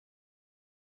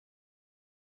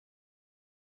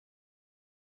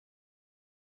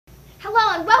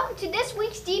Hello and welcome to this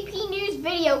week's DP News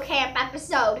video camp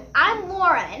episode. I'm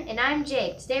Lauren. And I'm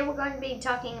Jake. Today we're going to be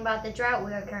talking about the drought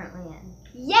we are currently in.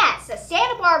 Yes,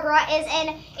 Santa Barbara is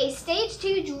in a stage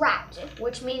 2 drought.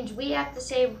 Which means we have to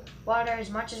save water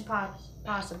as much as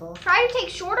possible. Try to take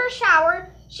shorter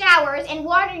showers and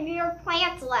water your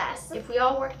plants less. If we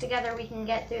all work together, we can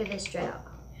get through this drought.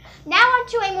 Now on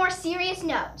to a more serious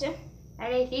note.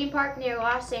 At a theme park near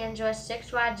Los Angeles, Six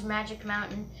Flags Magic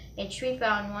Mountain, a tree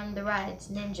fell on one of the rides,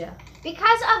 Ninja.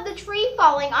 Because of the tree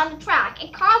falling on the track,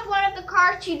 it caused one of the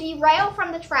cars to derail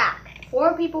from the track.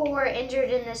 4 people were injured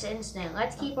in this incident.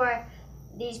 Let's keep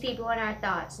these people in our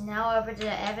thoughts. Now over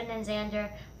to Evan and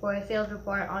Xander for a field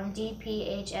report on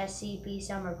DPHSCP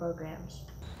summer programs.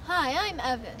 Hi, I'm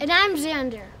Evan. And I'm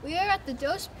Xander. We are at the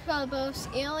Dos Pueblos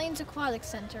Aliens Aquatic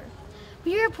Center.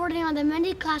 We are reporting on the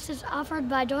many classes offered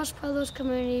by Dos Pueblos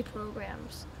community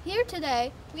programs. Here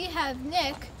today, we have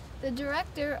Nick, the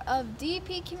director of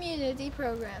DP Community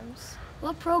Programs.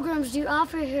 What programs do you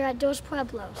offer here at Dos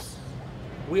Pueblos?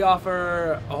 We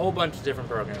offer a whole bunch of different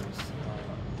programs.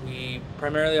 We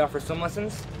primarily offer swim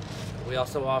lessons. We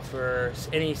also offer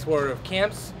any sort of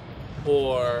camps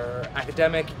or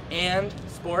academic and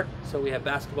sport. So we have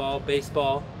basketball,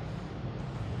 baseball,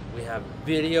 we have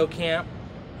video camp,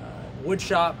 wood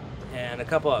shop, and a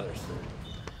couple others.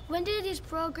 When did these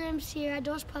programs here at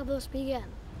Dos Pueblos begin?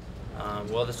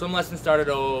 Well, the swim lesson started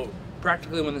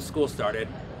practically when the school started.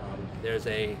 There's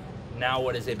now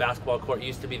what is a basketball court. It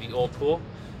used to be the old pool.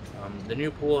 The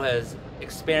new pool has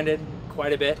expanded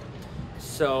quite a bit.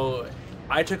 So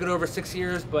I took it over 6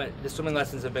 years, but the swimming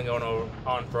lessons have been going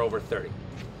on for over 30.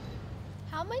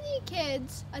 How many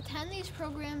kids attend these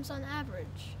programs on average?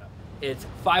 It's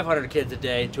 500 kids a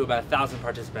day to about 1,000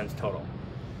 participants total.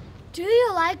 Do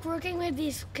you like working with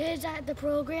these kids at the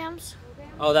programs?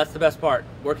 Oh, that's the best part.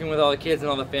 Working with all the kids and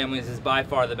all the families is by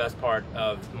far the best part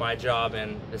of my job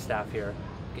and the staff here.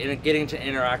 Getting to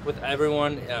interact with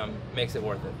everyone makes it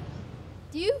worth it.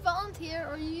 Do you volunteer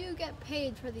or do you get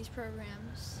paid for these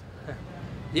programs?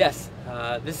 Yes,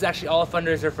 this is actually all a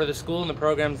fundraiser for the school and the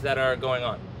programs that are going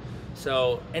on.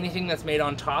 So anything that's made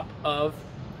on top of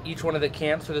each one of the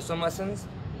camps or the swim lessons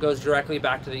goes directly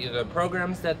back to either the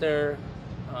programs that they're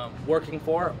working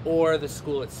for or the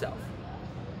school itself.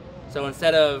 So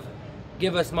instead of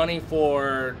give us money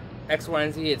for X, Y,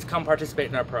 and Z, it's come participate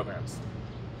in our programs.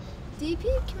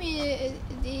 DP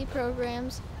Community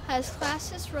Programs has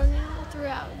classes running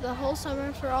throughout the whole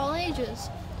summer for all ages.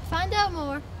 To find out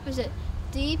more, visit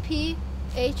dphscp.org.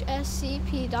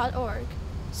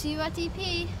 See you at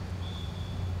DP.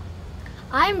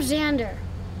 I'm Xander.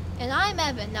 And I'm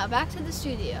Evan. Now back to the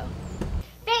studio.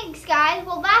 Thanks guys,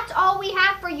 well that's all we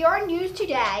have for your news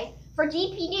today. For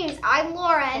DP News, I'm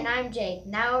Lauren. And I'm Jake.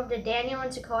 Now over to Daniel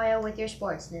and Sequoia with your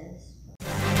sports news.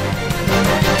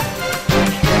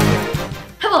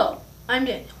 Hello, I'm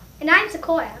Daniel. And I'm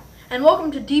Sequoia. And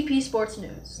welcome to DP Sports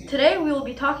News. Today we will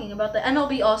be talking about the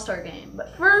MLB All-Star Game.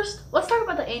 But first, let's talk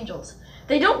about the Angels.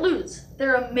 They don't lose.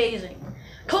 They're amazing.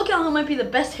 Cole Calhoun might be the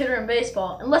best hitter in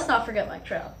baseball, and let's not forget Mike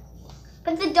Trout.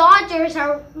 But the Dodgers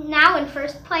are now in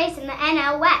first place in the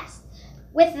NL West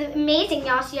with the amazing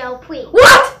Yasiel Puig.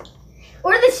 What?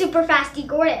 Or the super fast D.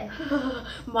 Gordon.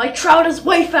 Mike Trout is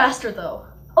way faster, though.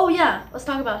 Oh yeah, let's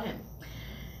talk about him.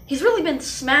 He's really been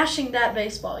smashing that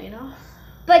baseball, you know?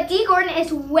 But D. Gordon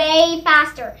is way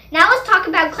faster. Now let's talk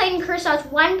about Clayton Kershaw's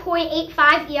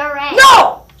 1.85 ERA.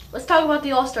 No! Let's talk about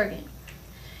the All-Star Game.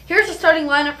 Here's the starting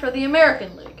lineup for the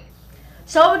American League.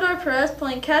 Salvador Perez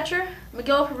playing catcher,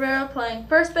 Miguel Cabrera playing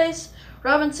first base,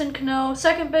 Robinson Cano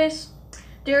second base,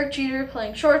 Derek Jeter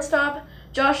playing shortstop,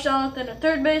 Josh Jonathan at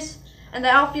third base, and the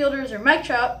outfielders are Mike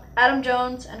Trout, Adam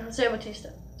Jones, and Jose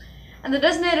Bautista. And the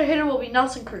designated hitter will be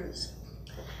Nelson Cruz.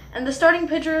 And the starting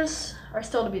pitchers are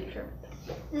still to be determined.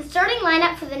 The starting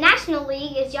lineup for the National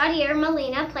League is Yadier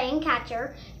Molina playing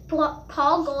catcher,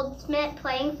 Paul Goldschmidt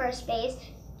playing first base,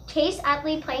 Chase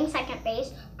Utley playing second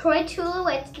base, Troy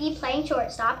Tulowitzki playing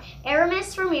shortstop,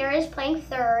 Aramis Ramirez playing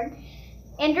third,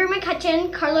 Andrew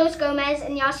McCutchen, Carlos Gomez,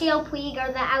 and Yasiel Puig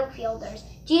are the outfielders.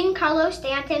 Giancarlo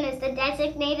Stanton is the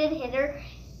designated hitter,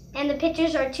 and the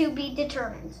pitchers are to be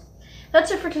determined.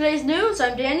 That's it for today's news.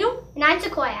 I'm Daniel. And I'm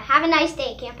Sequoia. Have a nice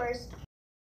day, campers.